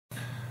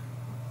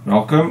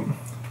Welcome,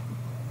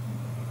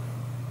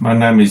 my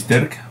name is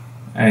Dirk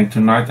and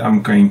tonight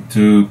I'm going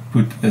to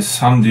put a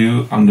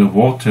Sundew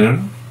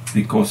underwater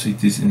because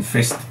it is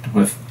infested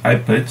with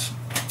aphids.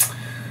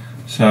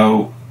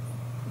 So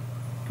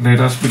let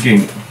us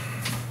begin.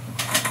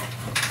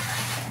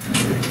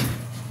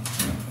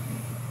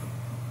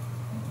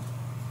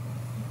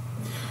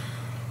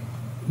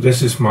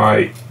 This is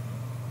my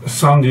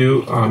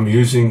Sundew I'm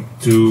using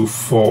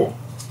for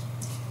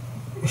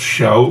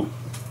show.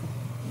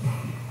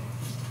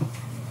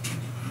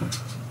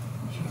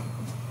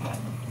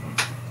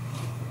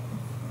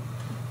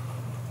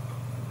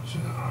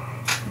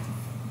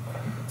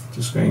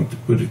 Just going to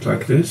put it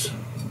like this.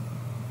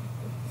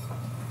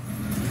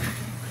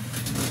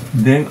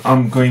 Then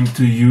I'm going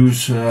to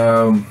use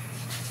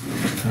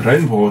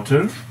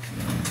rainwater.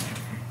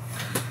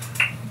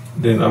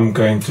 Then I'm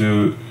going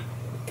to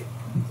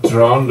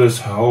drown this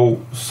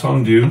whole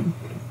Sundew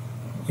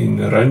in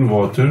the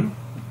rainwater,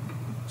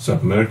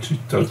 submerge it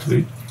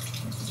totally.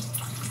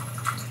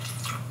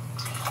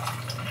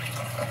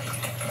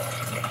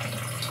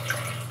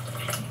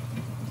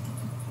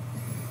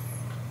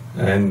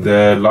 And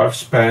the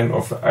lifespan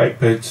of the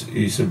aphids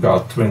is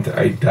about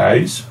 28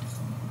 days.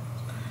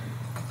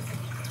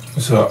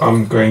 So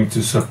I'm going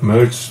to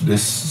submerge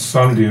this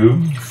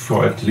Sundew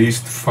for at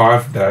least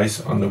 5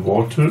 days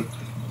underwater.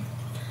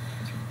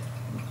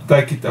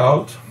 Take it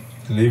out,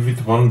 leave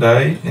it 1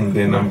 day, and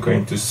then I'm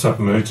going to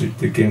submerge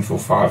it again for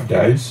 5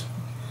 days.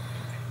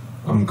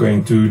 I'm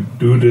going to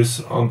do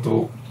this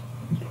until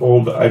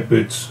all the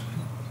aphids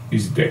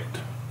is dead.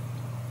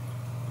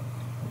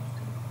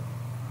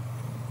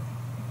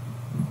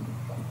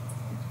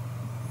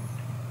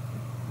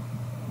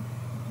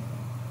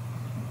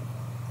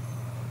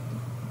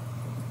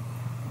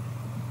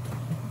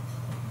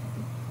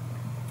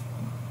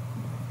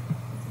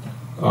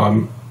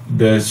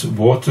 This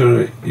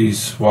water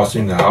was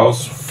in the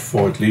house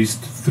for at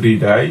least 3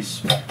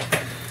 days,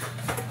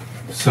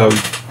 so you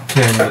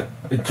can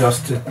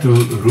adjust it to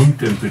room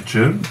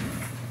temperature.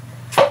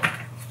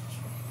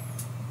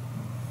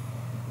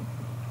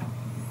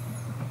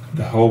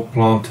 The whole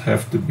plant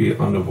have to be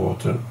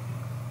underwater.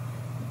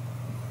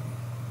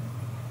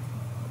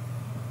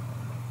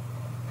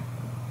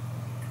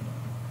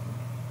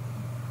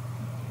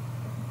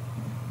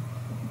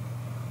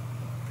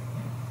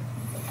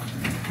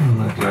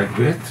 Like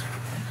that.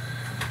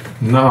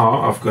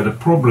 Now I've got a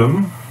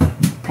problem.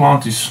 The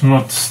plant is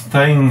not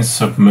staying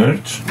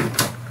submerged.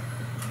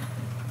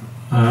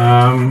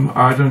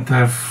 I don't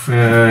have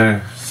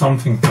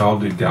something to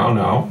hold it down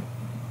now.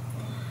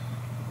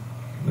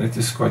 That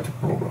is quite a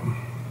problem.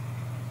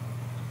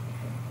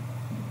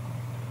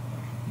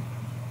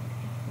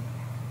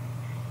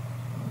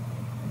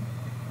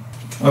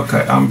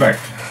 Okay, I'm back.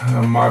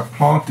 My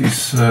plant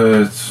is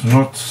it's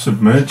not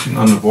submerging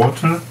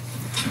underwater.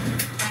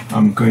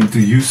 I'm going to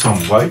use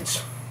some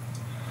weights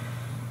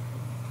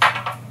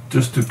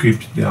just to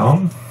keep it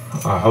down.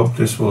 I hope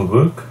this will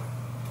work.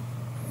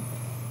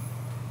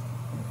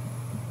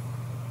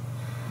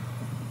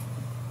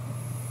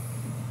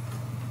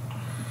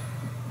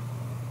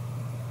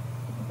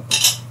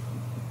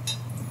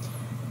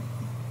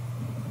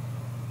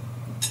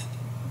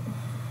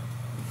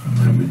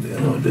 Maybe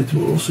that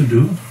will also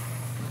do.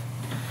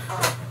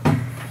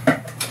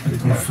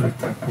 Let me fill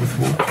it up with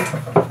water.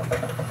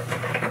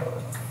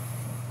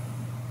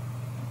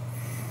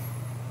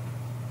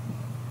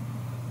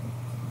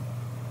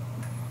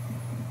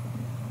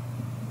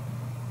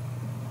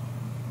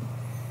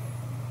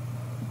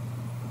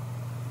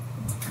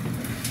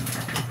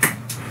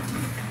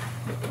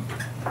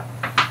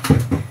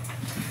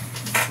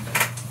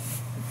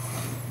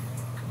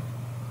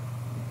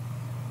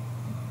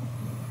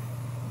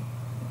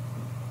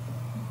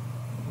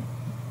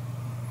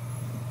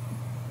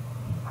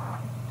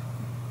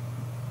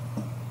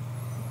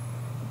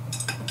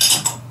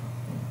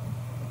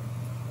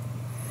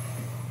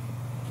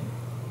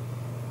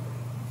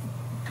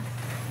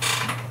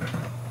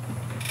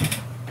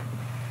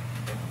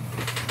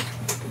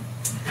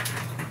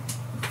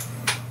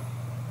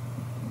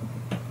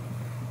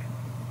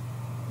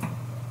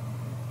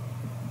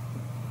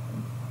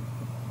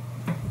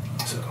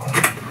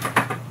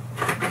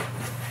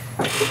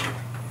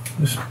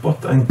 This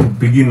pot ain't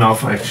big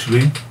enough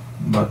actually,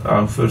 but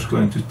I'm first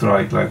going to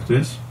try it like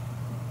this.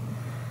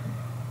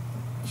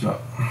 So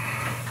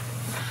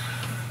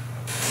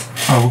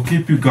I will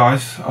keep you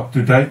guys up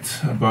to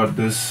date about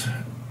this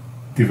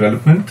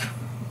development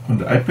on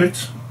the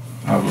aphids.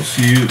 I will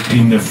see you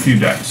in a few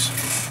days.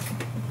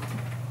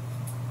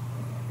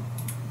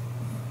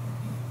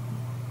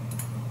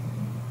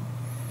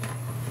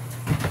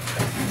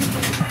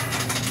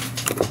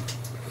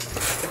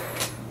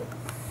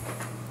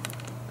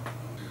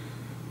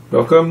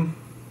 Welcome.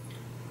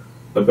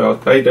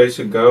 About 8 days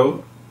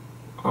ago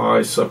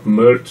I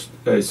submerged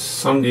a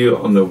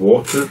Sundew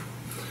underwater.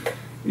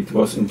 It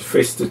was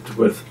infested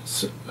with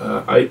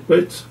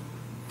aphids.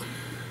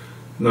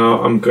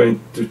 Now I'm going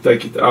to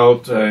take it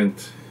out and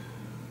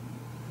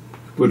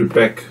put it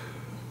back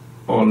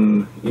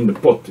on in the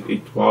pot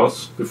it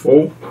was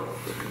before.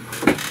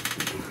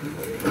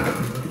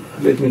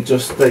 let me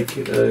just take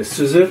a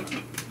scissor.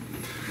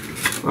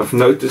 I've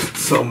noticed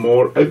some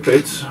more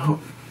aphids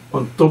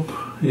on top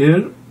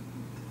here,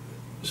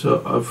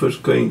 so I'm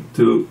first going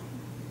to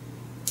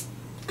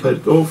cut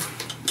it off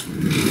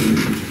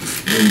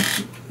and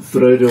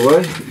throw it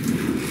away.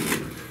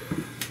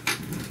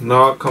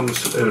 Now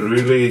comes a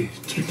really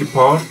tricky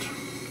part.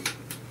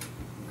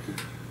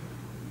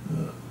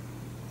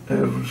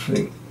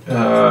 Everything.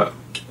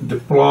 The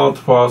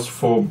plant was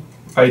for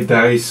 8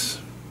 days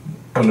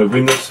on a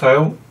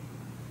windowsill.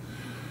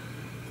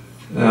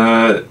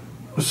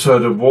 So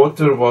the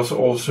water was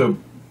also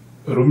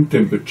room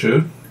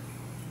temperature.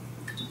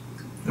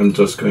 I'm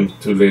just going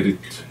to let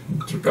it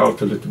drip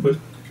out a little bit.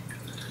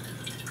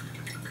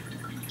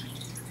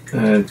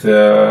 And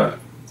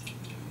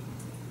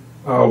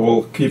I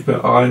will keep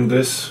an eye on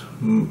this.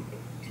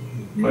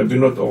 Maybe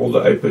not all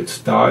the aphids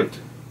died,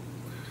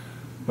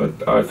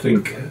 but I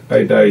think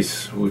 8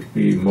 days would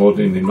be more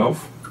than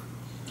enough.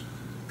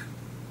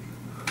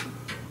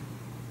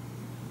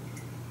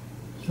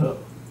 So,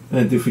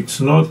 and if it's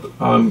not,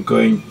 I'm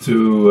going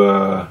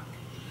to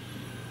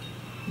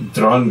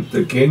drown it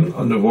again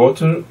on the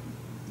water,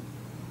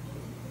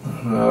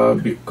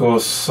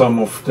 because some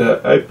of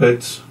the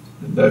aphids,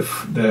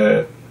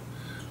 their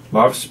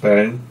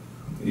lifespan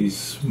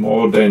is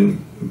more than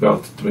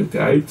about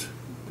 28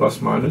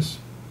 plus minus.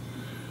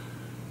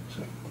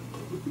 So.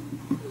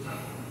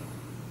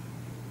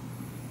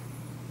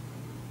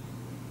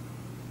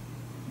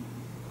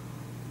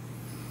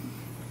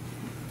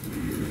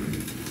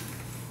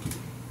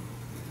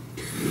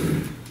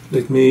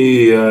 Let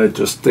me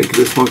just take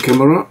this one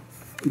camera,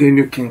 then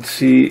you can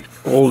see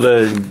all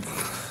the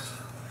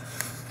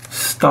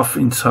stuff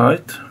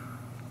inside.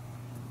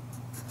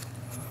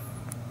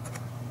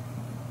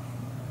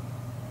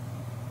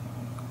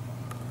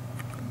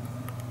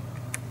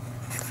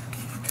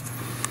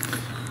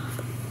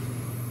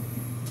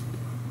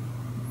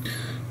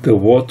 The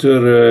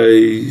water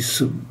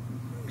is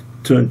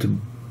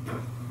turned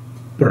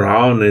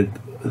brown and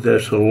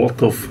there's a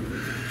lot of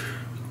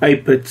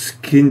aphid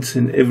skins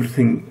and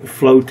everything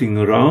floating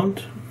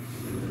around.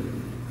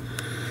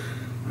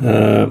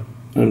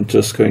 I'm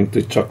just going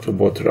to chuck the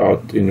water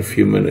out in a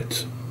few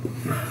minutes.